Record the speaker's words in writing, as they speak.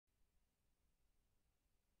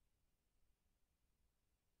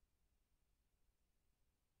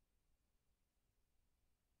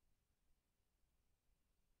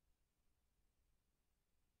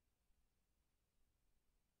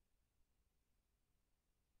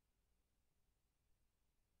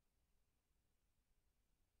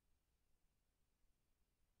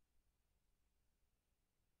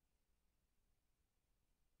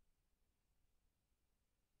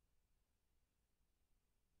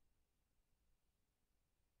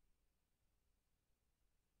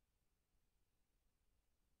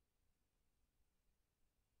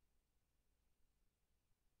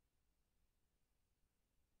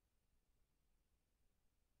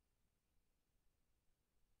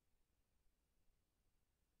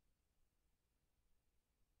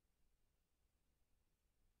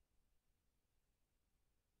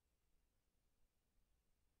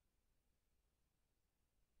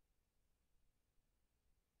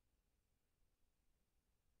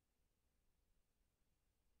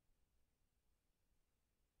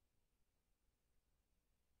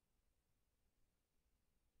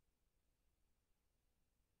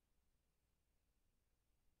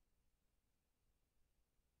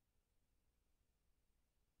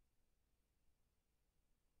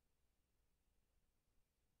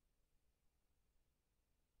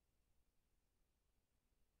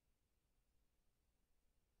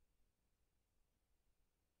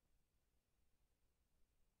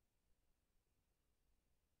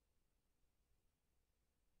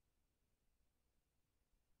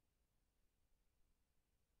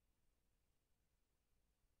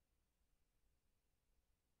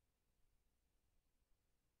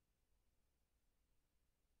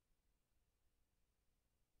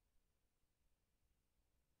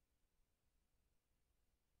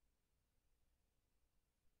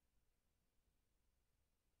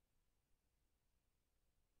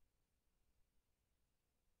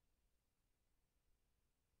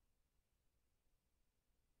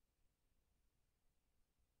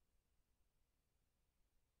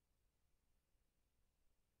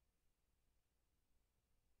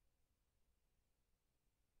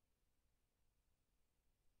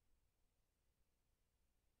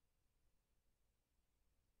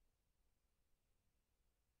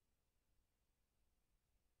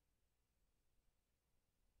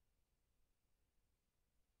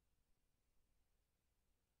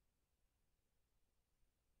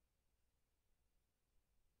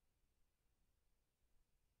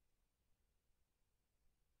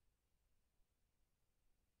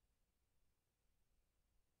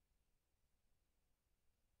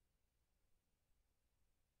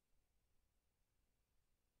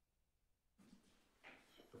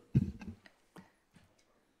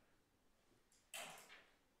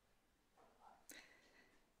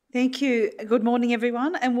Thank you. Good morning,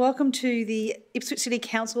 everyone, and welcome to the Ipswich City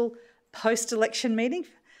Council post-election meeting,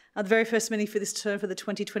 the very first meeting for this term for the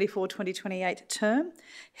 2024-2028 term,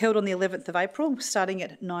 held on the 11th of April, starting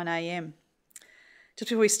at 9 a.m. Just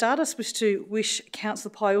before we start, I wish to wish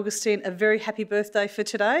Councillor Pi Augustine a very happy birthday for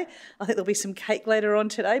today. I think there'll be some cake later on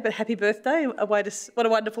today, but happy birthday. What a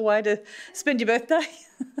wonderful way to spend your birthday.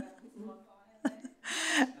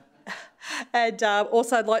 And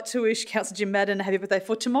also I'd like to wish Councillor Jim Madden a happy birthday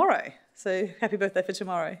for tomorrow. So happy birthday for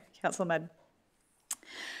tomorrow, Councillor Madden.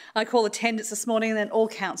 I call attendance this morning, and then all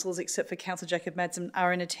councillors except for Councillor Jacob Madsen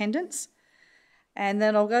are in attendance. And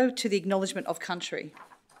then I'll go to the acknowledgement of country.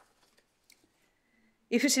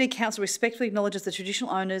 Ipswich City Council respectfully acknowledges the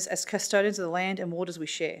traditional owners as custodians of the land and waters we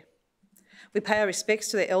share. We pay our respects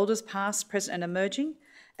to their elders past, present and emerging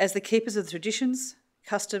as the keepers of the traditions,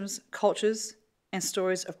 customs, cultures and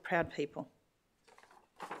stories of proud people.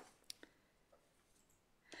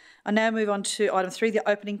 I now move on to item 3, the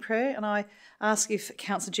opening prayer, and I ask if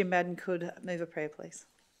Councillor Jim Madden could move a prayer, please.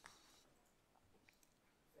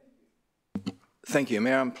 Thank you,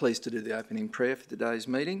 Mayor. I'm pleased to do the opening prayer for today's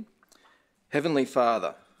meeting. Heavenly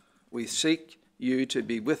Father, we seek you to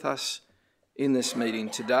be with us in this meeting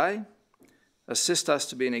today. Assist us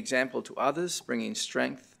to be an example to others, bringing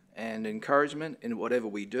strength and encouragement in whatever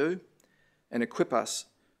we do, and equip us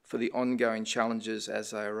for the ongoing challenges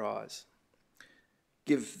as they arise.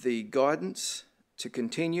 Give the guidance to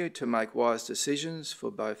continue to make wise decisions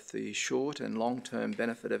for both the short and long-term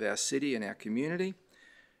benefit of our city and our community,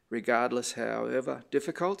 regardless however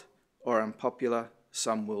difficult or unpopular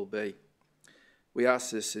some will be. We ask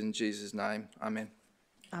this in Jesus' name. Amen.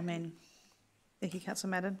 Amen. Thank you, Councillor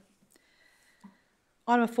Madden.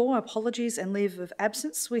 Item 4, apologies and leave of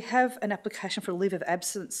absence. We have an application for a leave of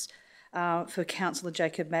absence for Councillor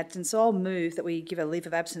Jacob Madsen. So I'll move that we give a leave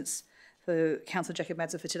of absence for Councillor Jacob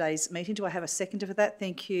Madsen for today's meeting. Do I have a seconder for that?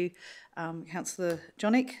 Thank you, Councillor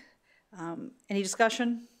Johnick. Any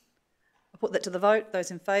discussion? I'll put that to the vote.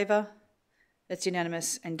 Those in favour? That's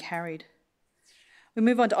unanimous and carried. We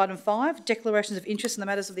move on to item 5, declarations of interest in the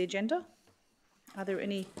matters of the agenda. Are there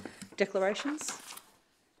any declarations?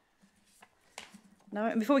 No.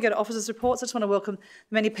 And before we go to officers' reports, I just want to welcome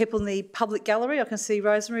many people in the public gallery. I can see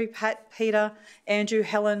Rosemary, Pat, Peter, Andrew,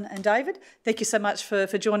 Helen and David. Thank you so much for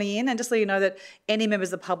joining in, and just let you know that any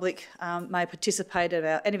members of the public may participate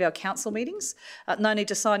at any of our council meetings. No need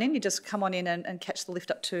to sign in, you just come on in and catch the lift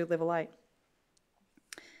up to level 8.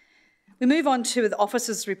 We move on to the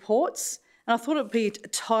officers' reports, and I thought it would be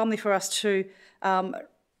timely for us to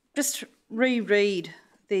just reread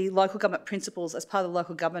the local government principles as part of the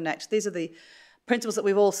Local Government Act. These are the principles that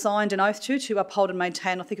we've all signed an oath to uphold and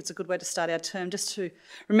maintain. I think it's a good way to start our term, just to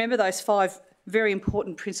remember those 5 very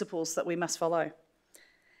important principles that we must follow. And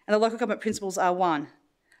the local government principles are 1,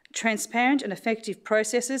 transparent and effective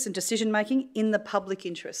processes and decision-making in the public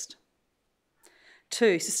interest.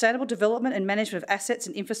 2, sustainable development and management of assets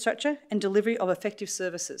and infrastructure and delivery of effective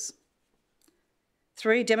services.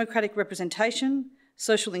 3, democratic representation,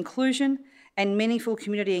 social inclusion and meaningful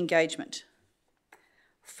community engagement.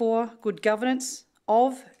 4, good governance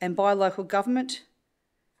of and by local government.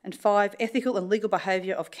 And 5, ethical and legal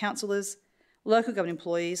behaviour of councillors, local government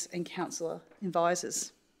employees and councillor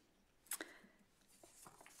advisors.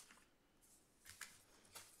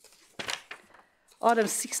 Item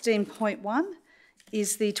 16.1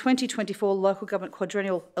 is the 2024 Local Government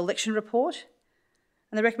Quadrennial Election Report.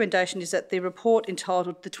 And the recommendation is that the report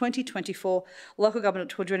entitled the 2024 Local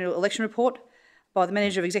Government Quadrennial Election Report by the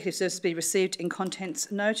Manager of Executive Services be received and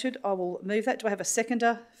contents noted. I will move that. Do I have a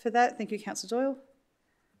seconder for that? Thank you, Councillor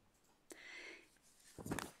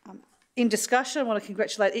Doyle. In discussion, I want to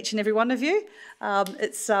congratulate each and every one of you.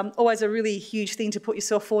 It's always a really huge thing to put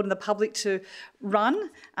yourself forward in the public to run.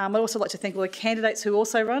 I'd also like to thank all the candidates who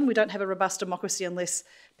also run. We don't have a robust democracy unless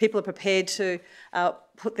people are prepared to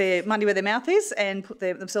put their money where their mouth is and put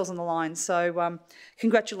themselves on the line. So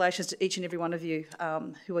congratulations to each and every one of you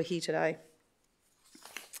who are here today.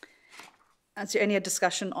 Is there any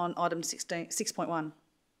discussion on item 6.1?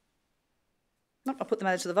 Nope, I'll put the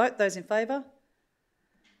matter to the vote. Those in favour?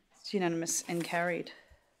 It's unanimous and carried.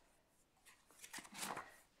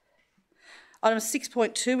 Item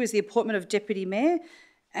 6.2 is the appointment of Deputy Mayor,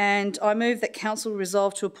 and I move that Council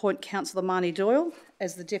resolve to appoint Councillor Marnie Doyle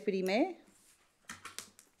as the Deputy Mayor.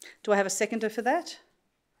 Do I have a seconder for that?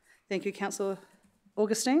 Thank you, Councillor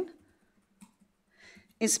Augustine.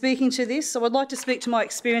 In speaking to this, I would like to speak to my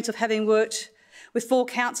experience of having worked with 4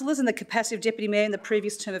 councillors in the capacity of Deputy Mayor in the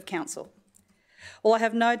previous term of council. While I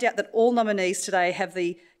have no doubt that all nominees today have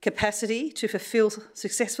the capacity to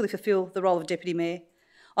successfully fulfil the role of Deputy Mayor,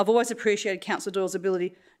 I've always appreciated Councillor Doyle's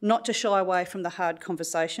ability not to shy away from the hard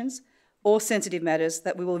conversations or sensitive matters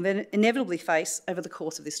that we will inevitably face over the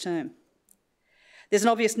course of this term. There's an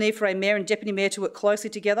obvious need for a Mayor and Deputy Mayor to work closely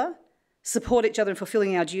together, support each other in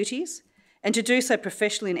fulfilling our duties, and to do so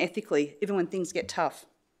professionally and ethically, even when things get tough.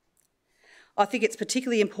 I think it's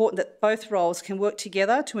particularly important that both roles can work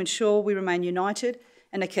together to ensure we remain united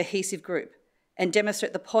and a cohesive group and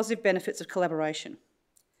demonstrate the positive benefits of collaboration.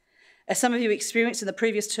 As some of you experienced in the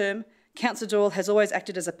previous term, Councillor Doyle has always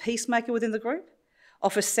acted as a peacemaker within the group,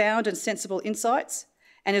 offers sound and sensible insights,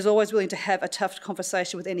 and is always willing to have a tough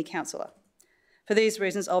conversation with any councillor. For these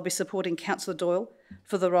reasons, I'll be supporting Councillor Doyle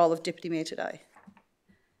for the role of Deputy Mayor today.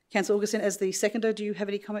 Councillor Augustine, as the seconder, do you have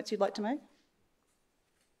any comments you'd like to make?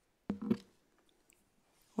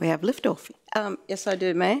 We have liftoff. Yes, I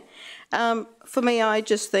do, Mayor. For me, I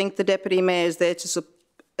just think the Deputy Mayor is there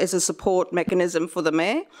as a support mechanism for the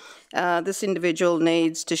Mayor. This individual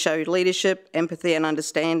needs to show leadership, empathy and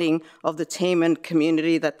understanding of the team and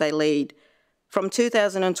community that they lead. From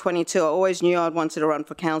 2022, I always knew I'd wanted to run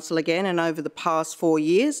for council again, and over the past 4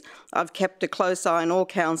 years, I've kept a close eye on all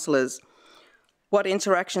councillors, what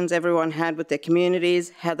interactions everyone had with their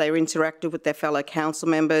communities, how they interacted with their fellow council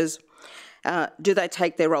members. Do they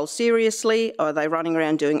take their role seriously, or are they running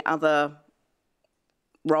around doing other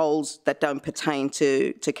roles that don't pertain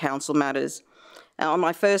to council matters? On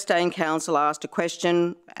my first day in council, I asked a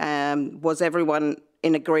question, was everyone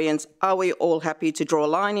in agreement? Are we all happy to draw a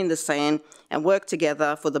line in the sand and work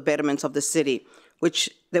together for the betterment of the city? Which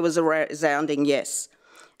there was a resounding yes.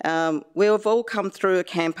 We have all come through a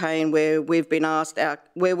campaign where we asked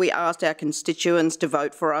our constituents to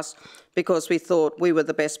vote for us because we thought we were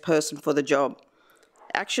the best person for the job.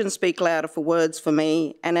 Actions speak louder for words for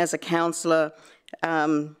me, and as a councillor,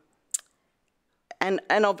 and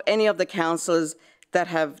of any of the councillors that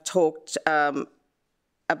have talked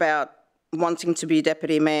about wanting to be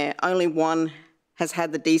Deputy Mayor, only one has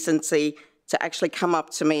had the decency to actually come up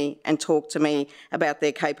to me and talk to me about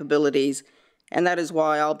their capabilities. And that is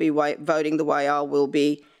why I'll be voting the way I will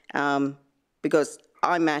be, because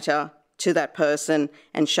I matter to that person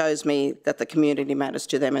and shows me that the community matters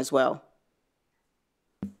to them as well.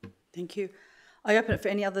 Thank you. I open it for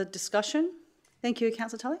any other discussion. Thank you,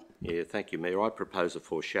 Councillor Tully. Yeah, thank you, Mayor. I propose a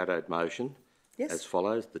foreshadowed motion as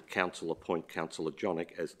follows, that Council appoint Councillor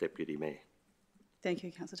Johnnick as Deputy Mayor. Thank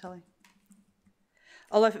you, Councillor Tully.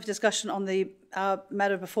 I'll open for discussion on the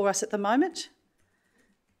matter before us at the moment.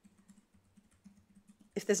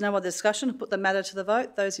 If there's no other discussion, I'll put the matter to the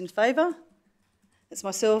vote. Those in favour? It's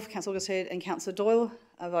myself, Councillor Augustine and Councillor Doyle.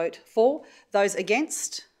 I vote for. Those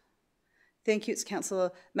against? Thank you. It's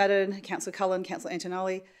Councillor Madden, Councillor Cullen, Councillor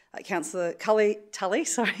Antonelli, Councillor Tully,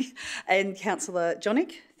 and Councillor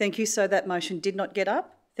Johnnick. Thank you. So that motion did not get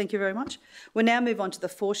up. Thank you very much. We'll now move on to the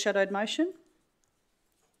foreshadowed motion.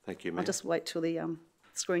 Thank you, Mayor. I'll just wait till the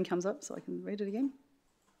screen comes up so I can read it again.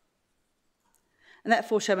 And that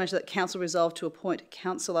foreshadowed motion that Council resolved to appoint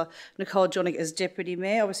Councillor Nicole Johnnick as Deputy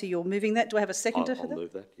Mayor. Obviously, you're moving that. Do I have a seconder for that? I'll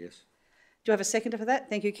move that, yes. Do I have a seconder for that?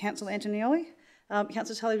 Thank you, Councillor Antonioli.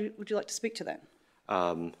 Councillor Tully, would you like to speak to that?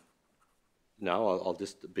 No, I'll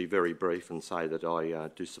just be very brief and say that I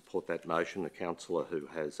do support that motion. A councillor who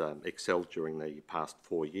has excelled during the past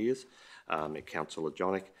 4 years, Councillor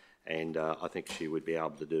Johnnick, and I think she would be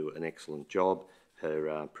able to do an excellent job.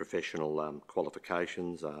 Her professional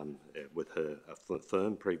qualifications with her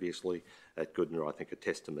firm previously at Goodner, I think, a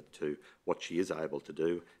testament to what she is able to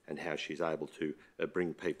do and how she's able to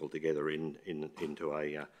bring people together into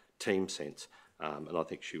a team sense. And I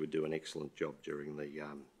think she would do an excellent job during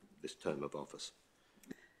this term of office.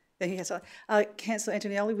 Thank you, Councillor. Councillor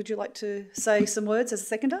Antonioli, would you like to say some words as a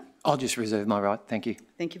seconder? I'll just reserve my right. Thank you.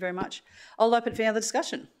 Thank you very much. I'll open for any other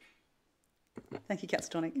discussion. Thank you,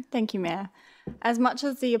 Councillor Johnnick. Thank you, Mayor. As much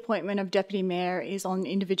as the appointment of Deputy Mayor is on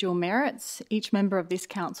individual merits, each member of this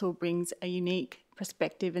council brings a unique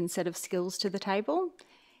perspective and set of skills to the table.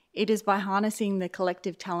 It is by harnessing the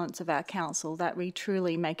collective talents of our council that we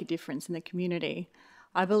truly make a difference in the community.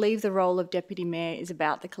 I believe the role of Deputy Mayor is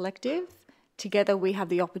about the collective. Together we have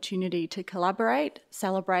the opportunity to collaborate,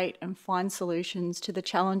 celebrate and find solutions to the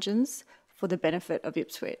challenges for the benefit of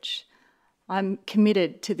Ipswich. I'm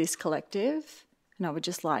committed to this collective, and I would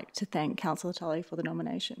just like to thank Councillor Tully for the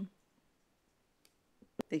nomination.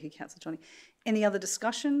 Thank you, Councillor Johnnick. Any other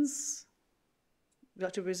discussions? Would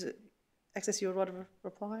you like to access your right of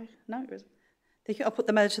reply? No? Thank you. I'll put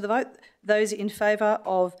the matter to the vote. Those in favour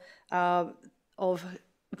of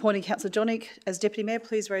appointing Councillor Johnnick as Deputy Mayor,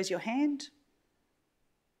 please raise your hand.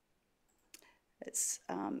 It's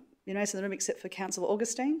unanimous in the room except for Councillor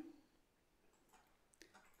Augustine.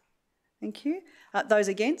 Thank you. Those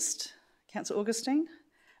against? Councillor Augustine.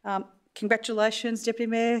 Congratulations, Deputy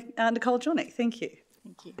Mayor Nicole Jonick. Thank you.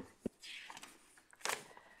 Thank you.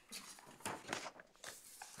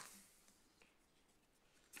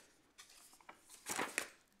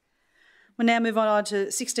 We'll now move on to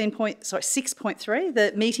 6.3,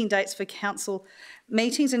 the meeting dates for council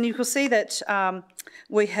meetings. And you will see that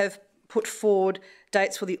we have put forward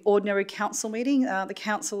dates for the ordinary council meeting. The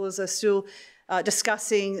councillors are still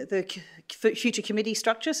discussing the future committee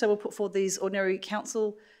structure, so we'll put forward these ordinary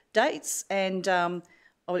council dates, and I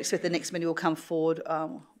would expect the next meeting will come forward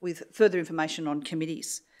with further information on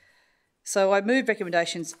committees. So I move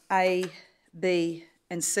recommendations A, B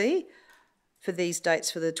and C for these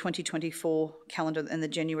dates for the 2024 calendar and the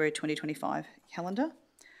January 2025 calendar.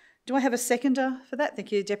 Do I have a seconder for that?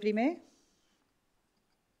 Thank you, Deputy Mayor.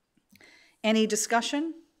 Any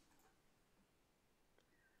discussion?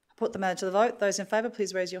 I put the matter to the vote. Those in favour,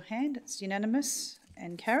 please raise your hand. It's unanimous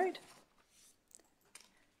and carried.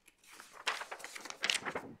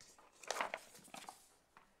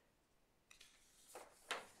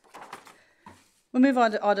 We'll move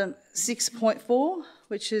on to item 6.4,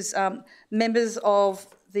 which is members of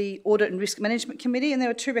the Audit and Risk Management Committee, and there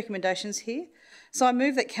are two recommendations here. So I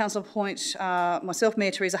move that Council appoint myself,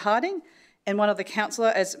 Mayor Teresa Harding, and one other councillor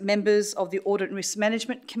as members of the Audit and Risk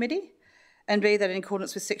Management Committee, and B, that in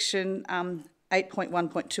accordance with section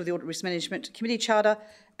 8.1.2 of the Audit and Risk Management Committee Charter,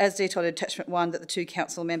 as detailed in attachment 1, that the two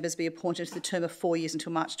council members be appointed to the term of 4 years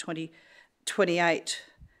until March 2028.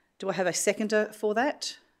 Do I have a seconder for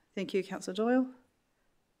that? Thank you, Councillor Doyle.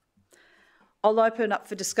 I'll open up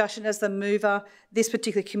for discussion as the mover. This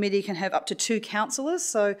particular committee can have up to 2 councillors,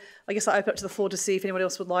 so I guess I open up to the floor to see if anyone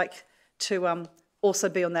else would like to also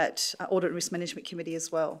be on that Audit and Risk Management Committee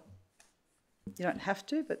as well. You don't have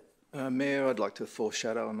to, but... Mayor, I'd like to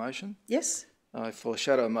foreshadow a motion. Yes? I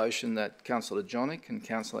foreshadow a motion that Councillor Jonick and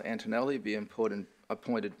Councillor Antonelli be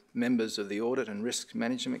appointed members of the Audit and Risk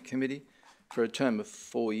Management Committee for a term of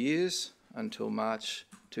 4 years until March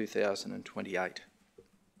 2028.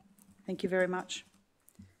 Thank you very much.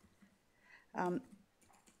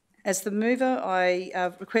 As the mover, I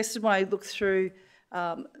requested when I looked through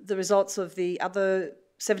the results of the other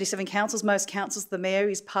 77 councils, most councils, the Mayor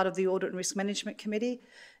is part of the Audit and Risk Management Committee.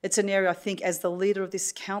 It's an area I think as the leader of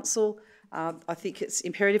this council, I think it's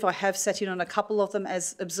imperative. I have sat in on a couple of them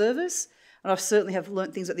as observers, and I certainly have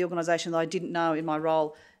learnt things at the organisation that I didn't know in my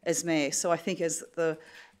role as Mayor. So I think as the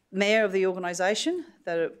Mayor of the organisation,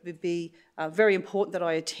 that it would be very important that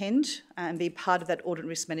I attend and be part of that Audit and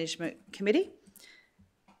Risk Management Committee.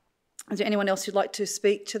 Is there anyone else who'd like to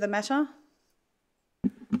speak to the matter?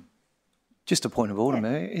 Just a point of order,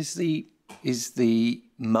 Mayor. Is the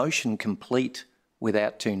motion complete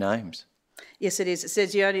without 2 names? Yes, it is. It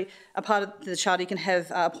says you only, a part of the charter, you can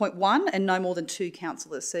have appoint 1 and no more than 2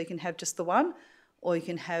 councillors. So you can have just the 1 or you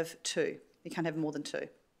can have 2. You can't have more than 2.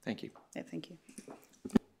 Thank you. Yeah, thank you.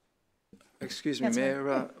 Excuse me,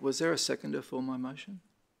 Mayor, was there a seconder for my motion?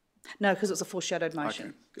 No, because it was a foreshadowed motion.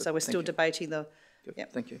 Okay, good. So we're still debating the... Good.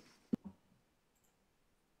 Yep. Thank you.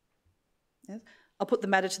 Yes. I'll put the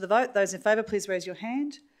matter to the vote. Those in favour, please raise your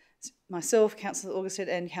hand. It's myself, Councillor Augustine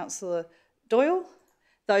and Councillor Doyle.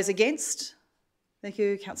 Those against? Thank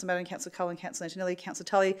you, Councillor Madden, Councillor Cullen, Councillor Antonelli, Councillor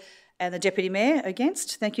Tully and the Deputy Mayor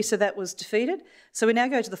against. Thank you. So that was defeated. So we now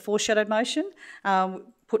go to the foreshadowed motion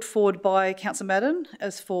put forward by Councillor Madden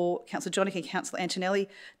as for Councillor Jonick and Councillor Antonelli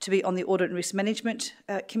to be on the Audit and Risk Management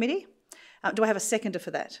Committee. Do I have a seconder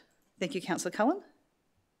for that? Thank you, Councillor Cullen.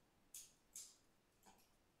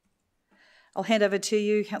 I'll hand over to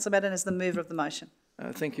you, Councillor Madden, as the mover of the motion.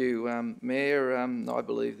 Thank you, Mayor. I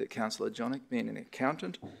believe that Councillor Jonick, being an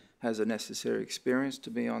accountant, has the necessary experience to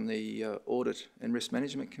be on the Audit and Risk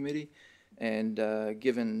Management Committee, and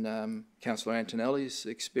given Councillor Antonelli's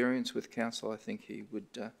experience with Council, I think he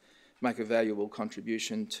would make a valuable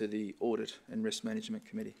contribution to the Audit and Risk Management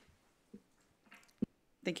Committee.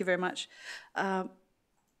 Thank you very much.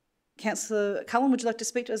 Councillor Cullen, would you like to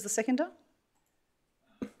speak as the seconder?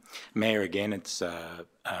 Mayor, again, it's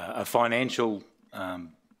a financial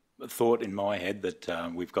thought in my head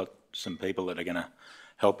that we've got some people that are going to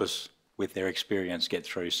help us with their experience get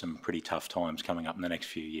through some pretty tough times coming up in the next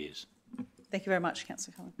few years. Thank you very much,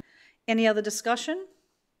 Councillor Cullen. Any other discussion?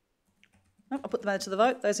 No, I'll put the matter to the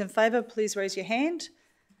vote. Those in favour, please raise your hand.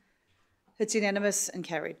 It's unanimous and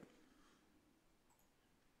carried.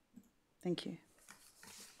 Thank you.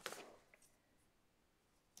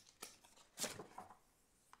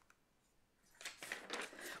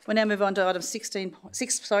 We'll now move on to item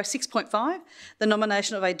 6.5, the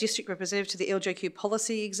nomination of a district representative to the LGQ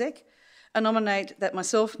Policy Exec. I nominate that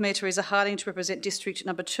myself, Mayor Teresa Harding, to represent District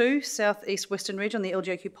Number 2, South East Western Region, on the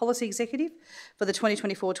LGAQ Policy Executive for the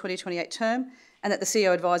 2024-2028 term, and that the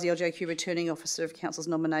CEO advise the LGAQ Returning Officer of Council's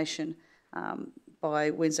nomination by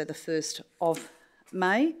Wednesday the 1st of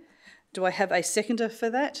May. Do I have a seconder for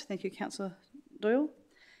that? Thank you, Councillor Doyle.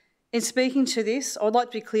 In speaking to this, I would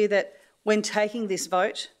like to be clear that when taking this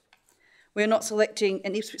vote, we are not selecting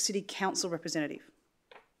an Ipswich City Council representative.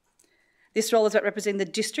 This role is about representing the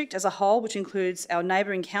district as a whole, which includes our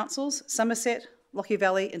neighbouring councils, Somerset, Lockie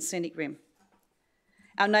Valley and Scenic Rim.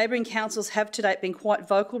 Our neighbouring councils have to date been quite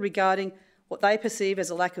vocal regarding what they perceive as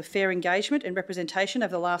a lack of fair engagement and representation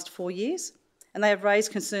over the last 4 years, and they have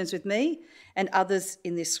raised concerns with me and others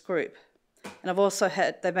in this group. And I've also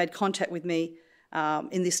they've made contact with me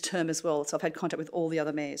in this term as well, so I've had contact with all the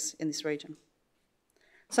other mayors in this region.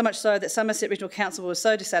 So much so that Somerset Regional Council was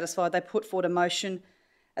so dissatisfied they put forward a motion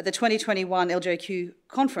at the 2021 LGAQ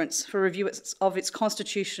conference for review of its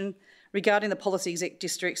constitution regarding the policy exec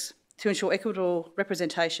districts to ensure equitable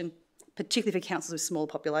representation, particularly for councils with small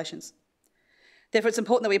populations. Therefore, it's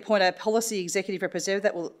important that we appoint a policy executive representative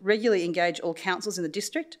that will regularly engage all councils in the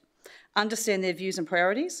district, understand their views and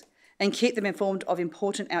priorities, and keep them informed of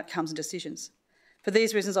important outcomes and decisions. For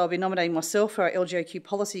these reasons, I'll be nominating myself for our LGAQ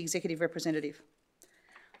policy executive representative.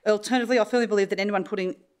 Alternatively, I firmly believe that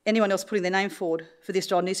anyone else putting their name forward for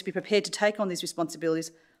this role needs to be prepared to take on these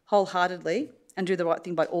responsibilities wholeheartedly and do the right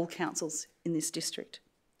thing by all councils in this district.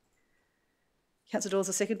 Councillor Dawes,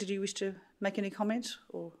 a second. Did you wish to make any comment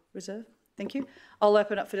or reserve? Thank you. I'll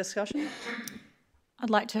open up for discussion. I'd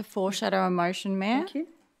like to foreshadow a motion, Mayor. Thank you.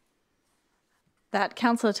 That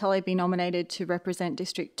Councillor Tully be nominated to represent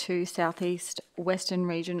District 2 South East Western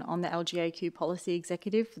Region on the LGAQ Policy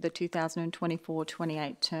Executive for the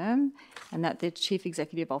 2024-28 term, and that the Chief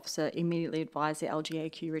Executive Officer immediately advise the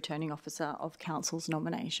LGAQ Returning Officer of Council's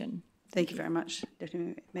nomination. Thank you very much,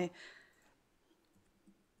 Deputy Mayor.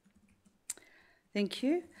 Thank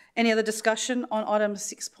you. Any other discussion on item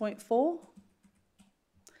 6.4?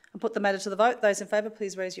 I'll put the matter to the vote. Those in favour,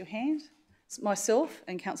 please raise your hand. It's myself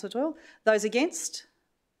and Councillor Doyle. Those against?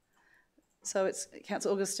 So it's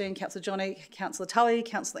Councillor Augustine, Councillor Johnny, Councillor Tully,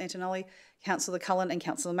 Councillor Antonelli, Councillor Cullen and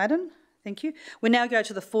Councillor Madden. Thank you. We now go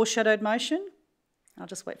to the foreshadowed motion. I'll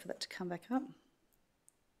just wait for that to come back up.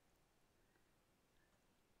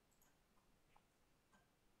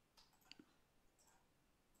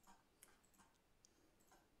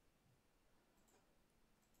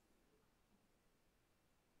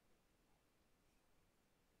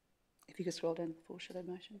 If you could scroll down the foreshadowed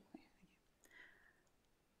motion.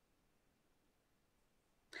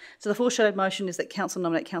 So the foreshadowed motion is that Council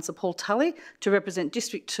nominate Councillor Paul Tully to represent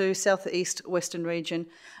District 2 South East Western Region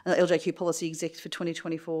LGAQ Policy Executive for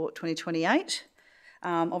 2024-2028.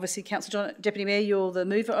 Obviously, Councillor Deputy Mayor, you're the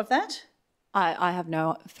mover of that. I have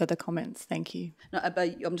no further comments, thank you. No,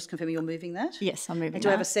 but I'm just confirming you're moving that? Yes, I'm moving and do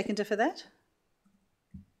I have a seconder for that?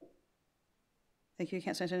 Thank you,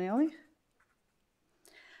 Councillor Antonelli.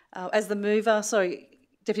 As the mover, sorry,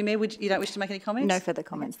 Deputy Mayor, you don't wish to make any comments? No further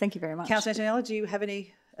comments. Thank you very much. Councillor Antonelli, do you have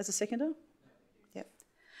any as a seconder? Yep.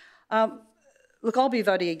 Look, I'll be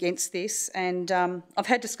voting against this, and I've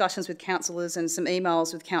had discussions with councillors and some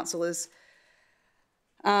emails with councillors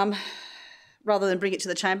rather than bring it to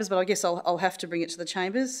the chambers, but I guess I'll have to bring it to the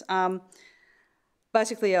chambers.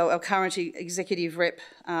 Basically, our current executive rep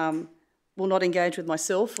will not engage with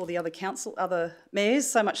myself or the other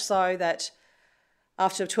mayors, so much so that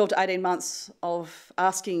after 12 to 18 months of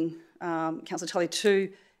asking Councillor Tully to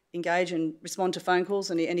engage and respond to phone calls,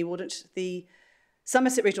 and he wouldn't, the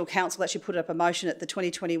Somerset Regional Council actually put up a motion at the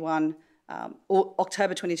 2021,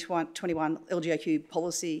 October 2021 LGAQ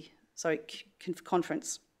policy,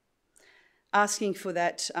 conference, asking for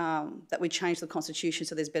that, that we change the constitution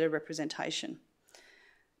so there's better representation.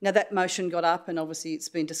 Now that motion got up and obviously it's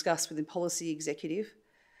been discussed within policy executive.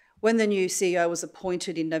 When the new CEO was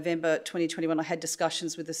appointed in November 2021, I had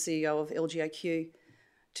discussions with the CEO of LGAQ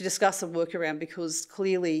to discuss a workaround because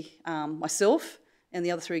clearly myself and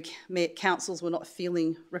the other three councils were not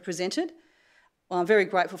feeling represented. Well, I'm very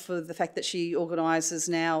grateful for the fact that she organises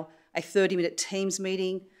now a 30-minute Teams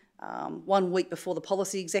meeting 1 week before the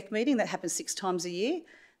policy exec meeting. That happens 6 times a year.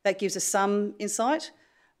 That gives us some insight.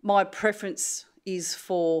 My preference is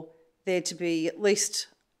for there to be at least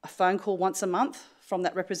a phone call once a month from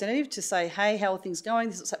that representative to say, hey, how are things going?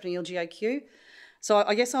 This is what's happening in LGAQ. So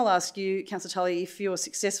I guess I'll ask you, Councillor Tully, if you're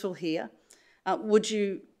successful here, would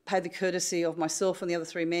you pay the courtesy of myself and the other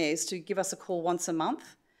 3 mayors to give us a call once a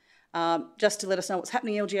month, just to let us know what's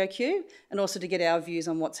happening in LGAQ and also to get our views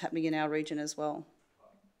on what's happening in our region as well?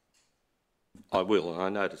 I will. I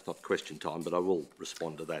know it's not question time, but I will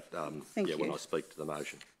respond to that Thank you. when I speak to the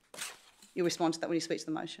motion. You'll respond to that when you speak to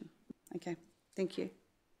the motion. Okay, thank you.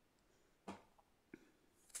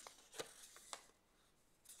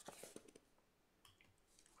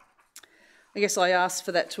 I guess I asked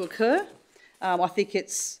for that to occur. I think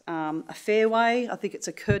it's a fair way, I think it's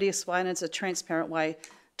a courteous way, and it's a transparent way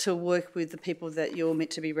to work with the people that you're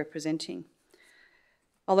meant to be representing.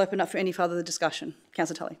 I'll open up for any further discussion.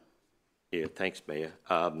 Councillor Tully. Yeah, thanks, Mayor.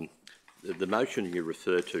 The motion you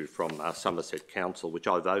refer to from Somerset Council, which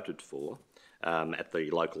I voted for at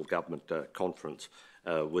the local government conference,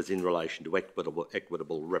 was in relation to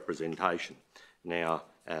equitable representation. Now,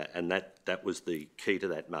 and that was the key to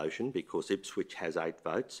that motion, because Ipswich has 8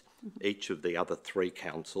 votes. Each of the other 3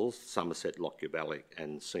 councils, Somerset, Lockyer Valley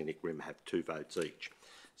and Scenic Rim, have 2 votes each.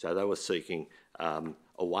 So they were seeking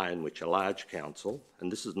a way in which a large council,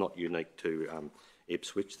 and this is not unique to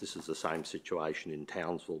Ipswich, this is the same situation in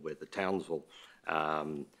Townsville, where the Townsville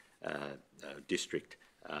district,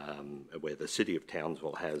 where the city of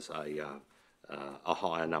Townsville has a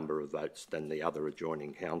higher number of votes than the other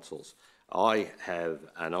adjoining councils. I have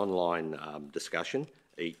an online discussion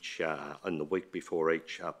in the week before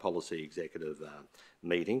each policy executive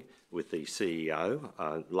meeting with the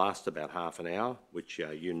CEO, lasts about half an hour, which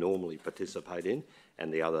you normally participate in,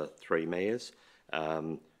 and the other 3 mayors,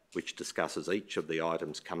 which discusses each of the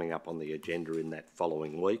items coming up on the agenda in that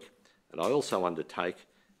following week. And I also undertake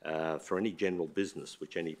for any general business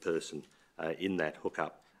which any person in that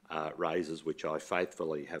hookup raises, which I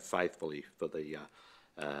have faithfully for the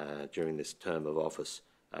during this term of office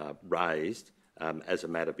raised as a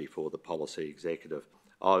matter before the policy executive.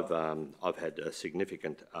 I've had a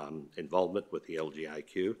significant involvement with the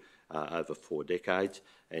LGAQ over 4 decades,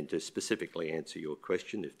 and to specifically answer your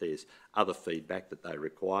question, if there's other feedback that they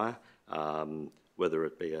require, whether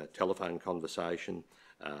it be a telephone conversation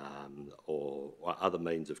or other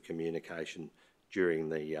means of communication during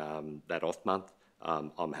that off month,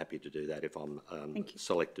 I'm happy to do that if I'm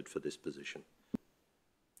selected for this position.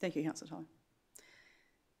 Thank you, Councillor Tully.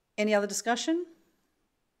 Any other discussion?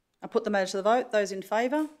 I put the matter to the vote. Those in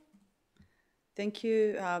favour? Thank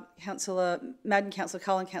you. Councillor Madden, Councillor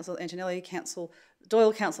Cullen, Councillor Antonelli, Councillor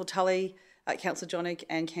Doyle, Councillor Tully, Councillor Johnnick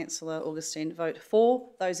and Councillor Augustine vote for.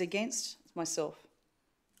 Those against? It's myself.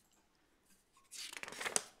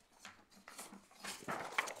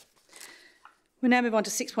 We now move on to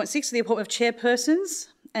 6.6, the appointment of chairpersons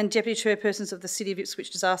and deputy chairpersons of the City of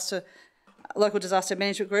Ipswich Local Disaster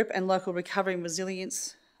Management Group and Local Recovery and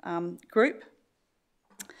Resilience Group.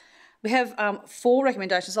 We have 4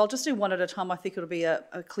 recommendations. I'll just do one at a time. I think it'll be a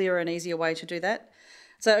clearer and easier way to do that.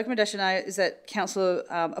 So recommendation A is that Council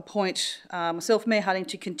appoint myself, Mayor Harding,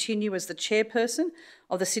 to continue as the chairperson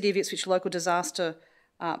of the City of Ipswich Local Disaster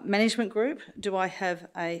Management Group. Do I have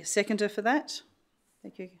a seconder for that?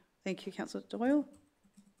 Thank you. Thank you, Councillor Doyle.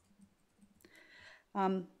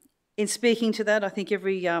 In speaking to that, I think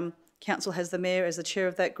every council has the Mayor as the chair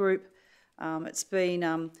of that group. It's been,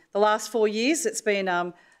 the last 4 years, it's been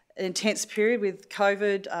an intense period with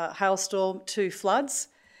COVID, hailstorm, 2 floods,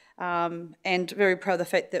 and very proud of the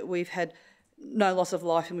fact that we've had no loss of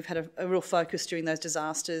life and we've had a real focus during those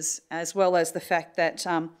disasters, as well as the fact that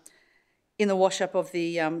in the wash-up of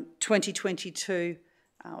the 2022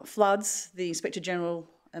 floods, the Inspector General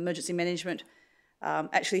Emergency Management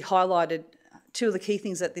actually highlighted 2 of the key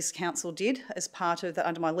things that this council did as part of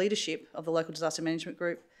under my leadership of the Local Disaster Management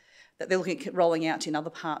Group that they're looking at rolling out in other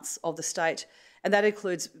parts of the state. And that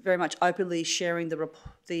includes very much openly sharing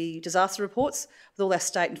the disaster reports with all our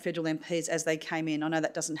state and federal MPs as they came in. I know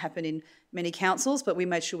that doesn't happen in many councils, but we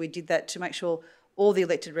made sure we did that to make sure all the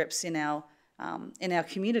elected reps in our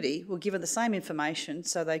community were given the same information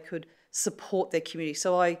so they could support their community.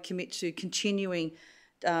 So I commit to continuing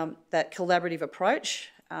that collaborative approach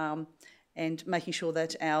and making sure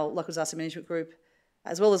that our Local Disaster Management Group,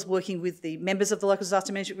 as well as working with the members of the Local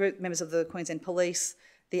Disaster Management Group, members of the Queensland Police,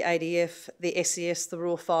 the ADF, the SES, the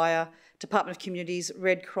Rural Fire, Department of Communities,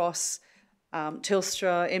 Red Cross,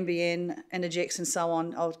 Telstra, NBN, Energex and so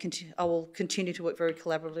on, I will continue to work very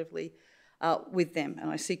collaboratively with them, and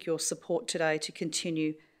I seek your support today to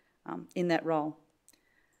continue in that role.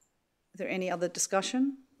 Is there any other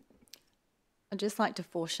discussion? I'd just like to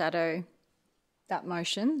foreshadow that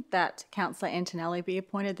motion that Councillor Antonelli be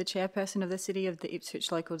appointed the chairperson of the City of the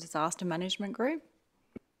Ipswich Local Disaster Management Group.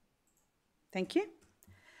 Thank you.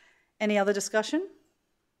 Any other discussion?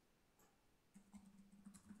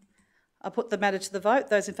 I'll put the matter to the vote.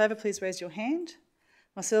 Those in favour, please raise your hand.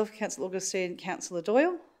 Myself, Councillor Augustine, Councillor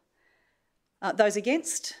Doyle. Those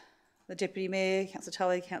against? The Deputy Mayor, Councillor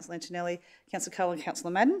Tully, Councillor Antonelli, Councillor Cullen,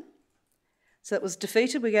 Councillor Madden. So that was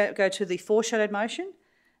defeated. We go to the foreshadowed motion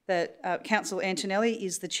that Councillor Antonelli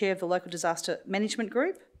is the chair of the Local Disaster Management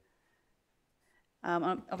Group.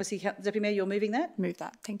 Obviously, Deputy Mayor, you're moving that? Move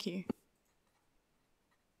that. Thank you.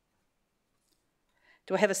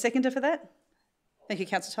 Do I have a seconder for that? Thank you,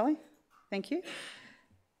 Councillor Tully. Thank you.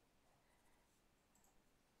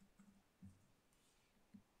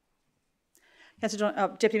 Councillor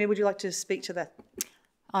John, Deputy Mayor, would you like to speak to that?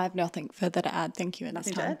 I have nothing further to add. Thank you at this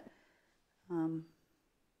time. Nothing to add?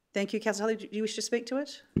 Thank you, Councillor Tully. Do you wish to speak to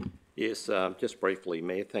it? Yes, just briefly,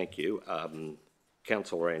 Mayor, thank you.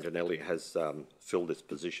 Councillor Antonelli has filled this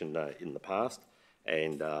position in the past,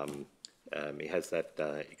 and he has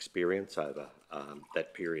that experience over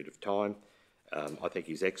that period of time. I think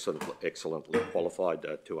he's excellently qualified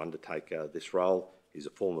to undertake this role. He's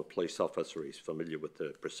a former police officer. He's familiar with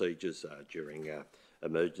the procedures during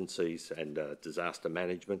emergencies and disaster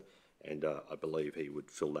management, and I believe he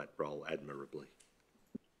would fill that role admirably.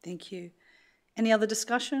 Thank you. Any other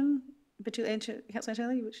discussion? Councillor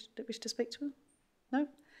Antonelli, you wish to speak to it? No?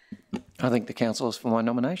 I think the council is for my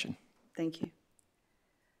nomination. Thank you.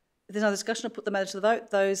 If there's no discussion, I'll put the matter to the vote.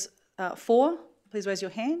 Those for, please raise your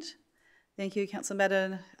hand. Thank you, Councillor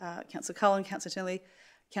Madden, Councillor Cullen, Councillor Antonelli,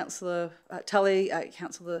 Councillor Tully,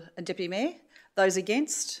 Councillor and Deputy Mayor. Those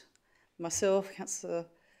against, myself, Councillor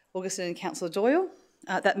Augustine and Councillor Doyle.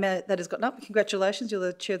 That has gotten up. Congratulations, you're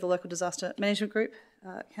the chair of the Local Disaster Management Group,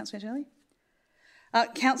 Councillor Antonelli.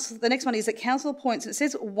 The next one is that council appoints, it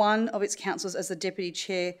says one of its councillors as the deputy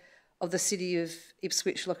chair of the City of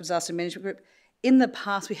Ipswich Local Disaster Management Group. In the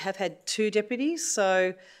past, we have had two deputies,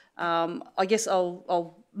 so I guess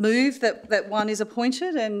I'll move that one is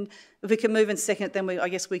appointed, and if we can move and second it, then I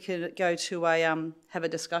guess we can go to have a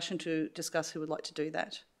discussion to discuss who would like to do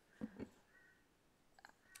that.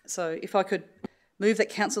 So if I could move that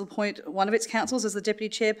council appoint one of its councillors as the deputy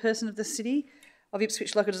chairperson of the City of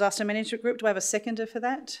Ipswich Local Disaster Management Group. Do I have a seconder for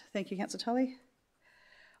that? Thank you, Councillor Tully.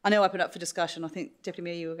 I now open up for discussion. I think, Deputy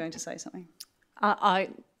Mayor, you were going to say something. I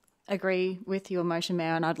agree with your motion,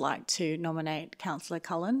 Mayor, and I'd like to nominate Councillor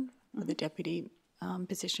Cullen for the deputy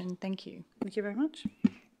position. Thank you. Thank you very much.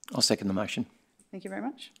 I'll second the motion. Thank you very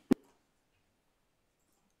much.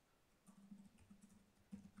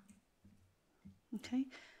 Okay.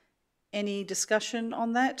 Any discussion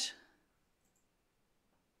on that?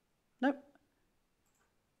 Nope.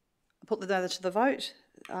 I'll put the matter to the vote.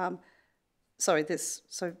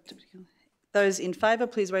 Those in favour,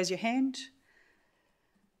 please raise your hand.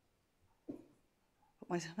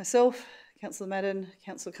 Myself, Councillor Madden,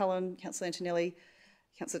 Councillor Cullen, Councillor Antonelli,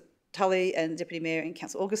 Councillor Tully and Deputy Mayor and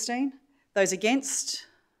Councillor Augustine. Those against?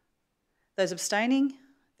 Those abstaining?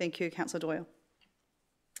 Thank you, Councillor Doyle.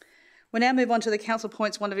 We now move on to the council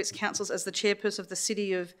appoints one of its councillors as the chairperson of the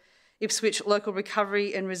City of Ipswich Local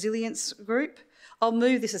Recovery and Resilience Group. I'll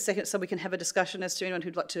move this a second so we can have a discussion as to anyone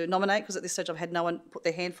who'd like to nominate, because at this stage I've had no one put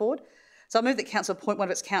their hand forward. So I'll move that council appoint one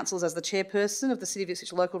of its councillors as the chairperson of the City of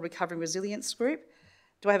Ipswich Local Recovery and Resilience Group.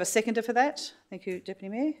 Do I have a seconder for that? Thank you, Deputy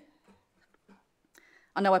Mayor.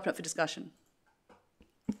 I'll now open up for discussion.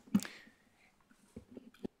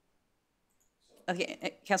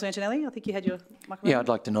 Okay, Councillor Antonelli, I think you had your microphone. Yeah, I'd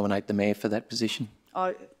like to nominate the Mayor for that position.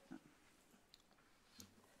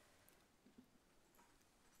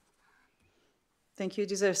 Thank you.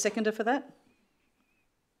 Is there a seconder for that?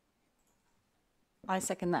 I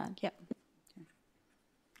second that, yep. Okay.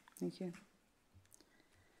 Thank you.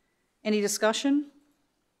 Any discussion?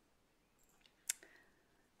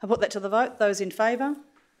 I'll put that to the vote. Those in favour?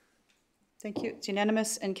 Thank you. It's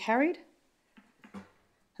unanimous and carried. And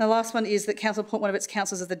the last one is that council appoint one of its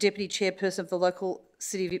councillors as the deputy chairperson of the local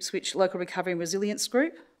City of Ipswich Local Recovery and Resilience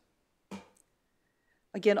Group.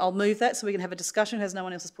 Again, I'll move that so we can have a discussion as no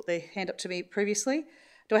one else has put their hand up to me previously.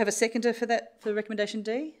 Do I have a seconder for that, for recommendation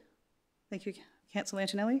D? Thank you, Councillor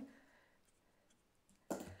Antonelli.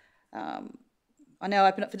 I now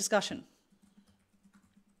open up for discussion.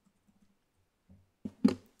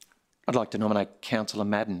 I'd like to nominate Councillor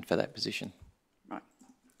Madden for that position. Right,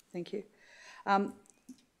 thank you.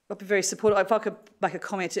 I'd be very supportive. If I could make a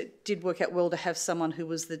comment, it did work out well to have someone who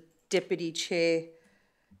was the deputy chair.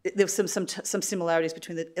 There was some similarities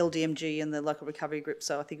between the LDMG and the local recovery group,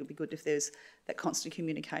 so I think it would be good if there's that constant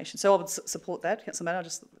communication. So I would support that, Councillor Madden. I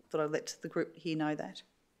just thought I'd let the group here know that.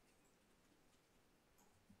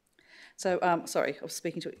 So, sorry, I was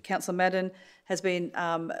speaking to it. Councillor Madden has been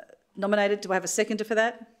nominated. Do I have a seconder for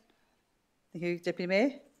that? Thank you, Deputy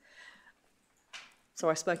Mayor.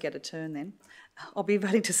 Sorry, I spoke out of turn then. I'll be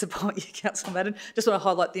voting to support you, Councillor Madden. Just want to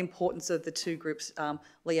highlight the importance of the two groups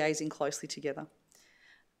liaising closely together.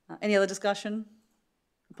 Any other discussion?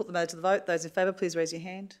 I'll put the matter to the vote. Those in favour, please raise your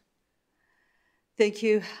hand. Thank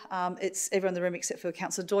you. It's everyone in the room except for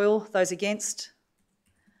Councillor Doyle. Those against?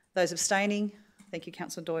 Those abstaining? Thank you,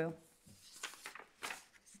 Councillor Doyle.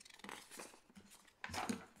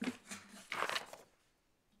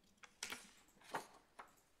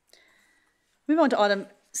 Move on to item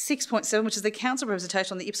 6.7, which is the council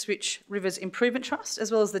representation on the Ipswich Rivers Improvement Trust,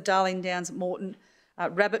 as well as the Darling Downs Moreton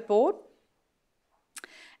Rabbit Board.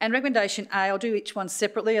 And recommendation A, I'll do each one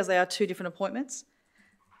separately as they are two different appointments.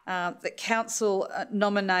 That council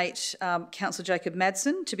nominate Councillor Jacob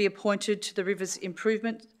Madsen to be appointed to the Rivers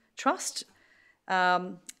Improvement Trust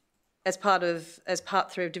as part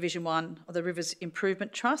 3 of Division 1 of the Rivers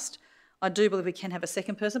Improvement Trust. I do believe we can have a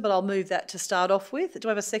second person, but I'll move that to start off with. Do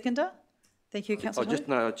I have a seconder? Thank you, Councillor.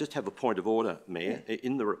 I just have a point of order, Mayor. Yeah.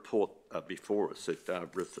 In the report before us,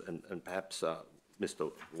 and perhaps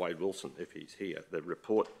Mr. Wade Wilson, if he's here, the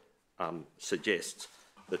report suggests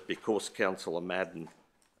that because Councillor Madsen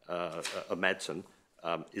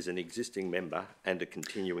is an existing member and a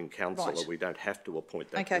continuing councillor, right, we don't have to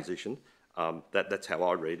appoint that position. That's how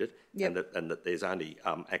I read it, yep, and that there's only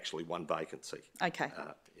actually one vacancy. Okay.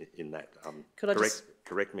 In that,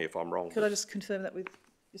 correct me if I'm wrong. Could I just confirm that with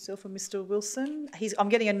yourself and Mr. Wilson? I'm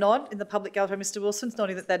getting a nod in the public gallery from Mr. Wilson,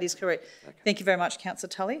 nodding that is correct. Okay. Thank you very much, Councillor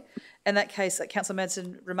Tully. In that case, Councillor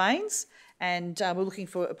Madsen remains, and we're looking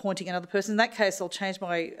for appointing another person. In that case, I'll change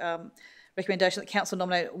my recommendation that council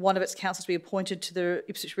nominate one of its councillors to be appointed to the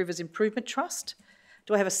Ipswich Rivers Improvement Trust.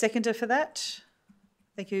 Do I have a seconder for that?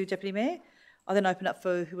 Thank you, Deputy Mayor. I'll then open up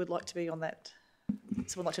for who would like to be on that.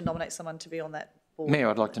 Someone would like to nominate someone to be on that board. Mayor,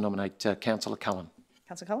 I'd like to nominate Councillor Cullen.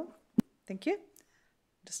 Councillor Cullen, thank you.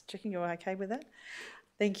 Just checking you're okay with that.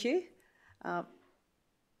 Thank you.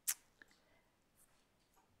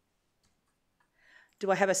 Do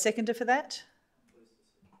I have a seconder for that?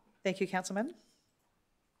 Thank you, Councillor Madden.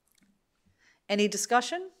 Any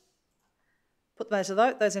discussion? Put those to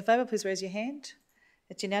vote. Those in favour, please raise your hand.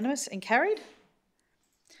 It's unanimous and carried.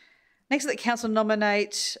 Next, that council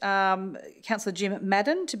nominate Councillor Jim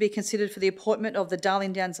Madden to be considered for the appointment of the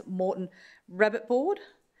Darling Downs Moreton Rabbit Board.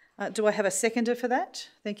 Do I have a seconder for that?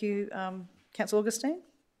 Thank you, Councillor Augustine.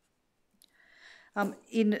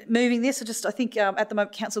 In moving this, I think at the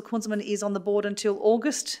moment Councillor Kunzelman is on the board until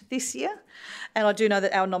August this year, and I do know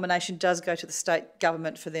that our nomination does go to the state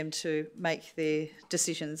government for them to make their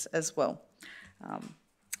decisions as well.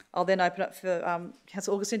 I'll then open up for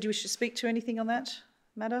Councillor Augustine. Do you wish to speak to anything on that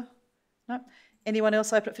matter? No? Anyone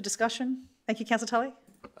else open up for discussion? Thank you, Councillor Tully.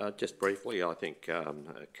 Just briefly, I think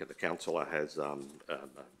the councillor has a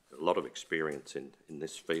lot of experience in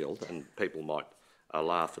this field, and people might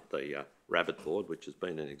laugh at the rabbit board, which has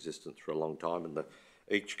been in existence for a long time, and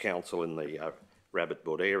each council in the rabbit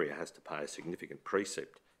board area has to pay a significant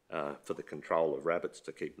precept for the control of rabbits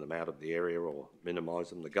to keep them out of the area or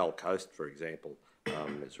minimise them. The Gold Coast, for example,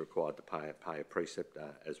 is required to pay a precept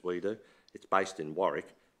as we do. It's based in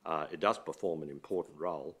Warwick. It does perform an important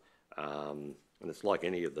role, and it's like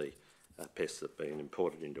any of the pests that have been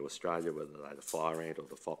imported into Australia, whether they're the fire ant or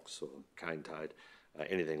the fox or cane toad,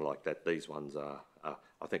 anything like that. These ones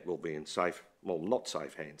I think will be in safe, well, not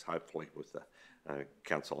safe hands, hopefully, with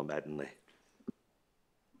Councillor Madden there.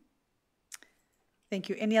 Thank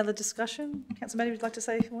you. Any other discussion? Councillor Madden, would you like to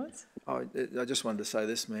say a few words? I just wanted to say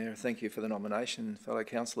this, Mayor. Thank you for the nomination, fellow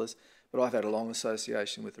councillors. But I've had a long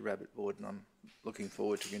association with the Rabbit Board, and I'm looking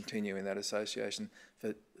forward to continuing that association,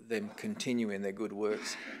 for them continuing their good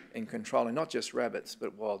works in controlling not just rabbits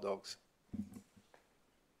but wild dogs.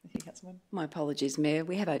 Thank you, Councillor Madden. My apologies, Mayor.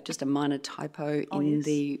 We have just a minor typo in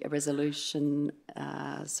the resolution.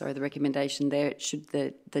 The recommendation there. It should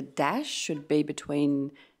the dash should be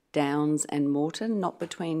between Downs and Moreton, not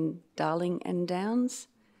between Darling and Downs.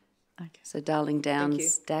 Okay. So Darling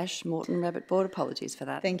Downs dash Moreton Rabbit Board. Apologies for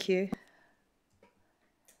that. Thank you.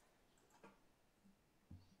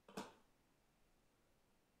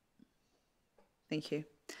 Thank you.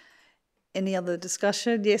 Any other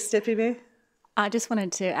discussion? Yes, Deputy Mayor. I just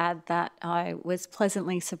wanted to add that I was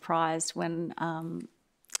pleasantly surprised when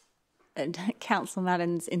Councillor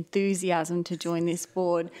Madden's enthusiasm to join this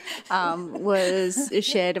board was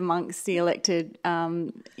shared amongst the elected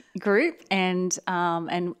group, and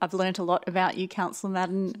I've learnt a lot about you, Councillor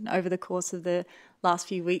Madden, over the course of the last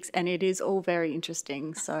few weeks, and it is all very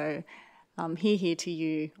interesting. So, here to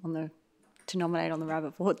you to nominate on the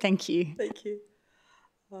Rabbit Board. Thank you. Thank you.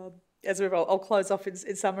 As a I'll close off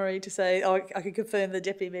in summary to say I can confirm the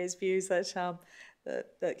Deputy Mayor's views that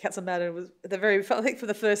that Councillor Madden was I think for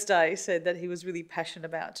the first day said that he was really passionate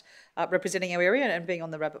about representing our area and being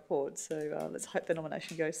on the Rabbit Board. So let's hope the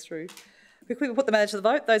nomination goes through. Quickly, we'll put the matter to the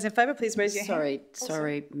vote. Those in favour, please raise your hand.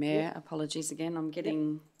 Sorry, Mayor. Yeah. Apologies again. I'm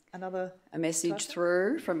getting another a message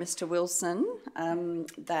through from Mr Wilson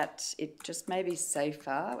that it just may be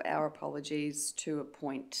safer, our apologies, to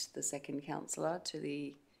appoint the second councillor to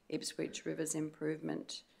the Ipswich Rivers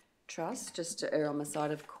Improvement Trust, just to err on the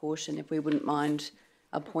side of caution, if we wouldn't mind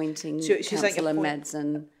appointing Councillor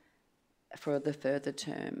Madsen for the further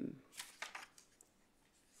term.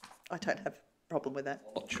 I don't have a problem with that.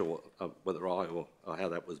 Not sure whether I or how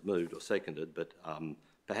that was moved or seconded, but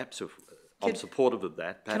perhaps if I'm supportive of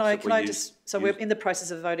that. Can I just? So we're in the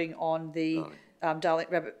process of voting on the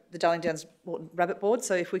Darling Downs Rabbit Board.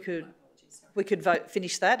 So if we could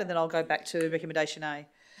finish that, and then I'll go back to recommendation A.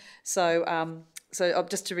 So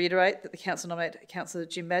just to reiterate that the council nominate Councillor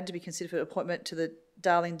Jim Madd to be considered for appointment to the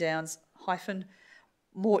Darling Downs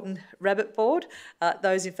Morton Rabbit Board.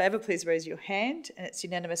 Those in favour, please raise your hand, and it's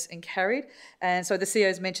unanimous and carried. And so the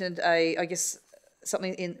CEO's mentioned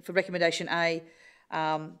something for recommendation A,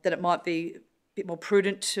 that it might be a bit more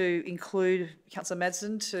prudent to include Councillor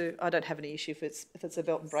Madsen. I don't have any issue if it's a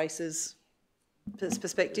belt and braces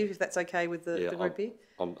perspective, if that's okay with the group here.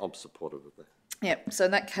 I'm supportive of that. Yeah. So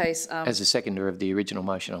in that case, as a seconder of the original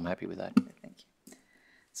motion, I'm happy with that. Thank you.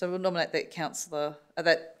 So we'll nominate that council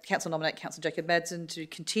nominate Councillor Jacob Madsen to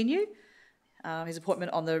continue his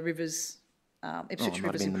appointment on the Ipswich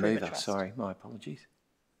Rivers Improvement Trust. Sorry, my apologies.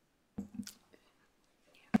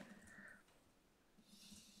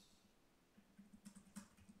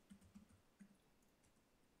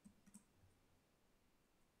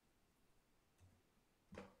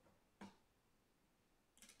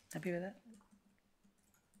 Happy with that?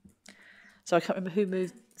 So I can't remember who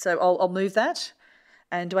moved. So I'll move that.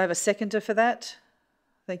 And do I have a seconder for that?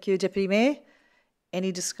 Thank you, Deputy Mayor.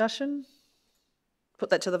 Any discussion? Put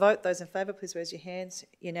that to the vote. Those in favour, please raise your hands.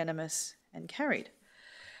 Unanimous and carried.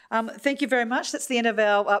 Thank you very much. That's the end of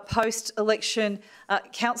our post-election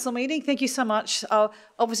council meeting. Thank you so much.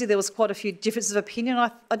 Obviously, there was quite a few differences of opinion.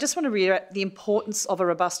 I just want to reiterate the importance of a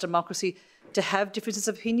robust democracy to have differences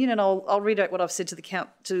of opinion, and I'll reiterate what I've said to the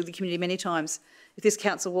community many times. If this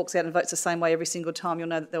council walks out and votes the same way every single time, you'll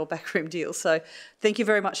know that there were backroom deals. So thank you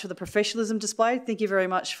very much for the professionalism displayed. Thank you very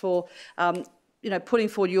much for putting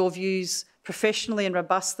forward your views professionally and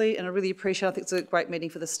robustly, and I really appreciate it. I think it's a great meeting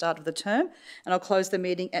for the start of the term, and I'll close the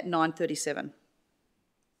meeting at 9:37.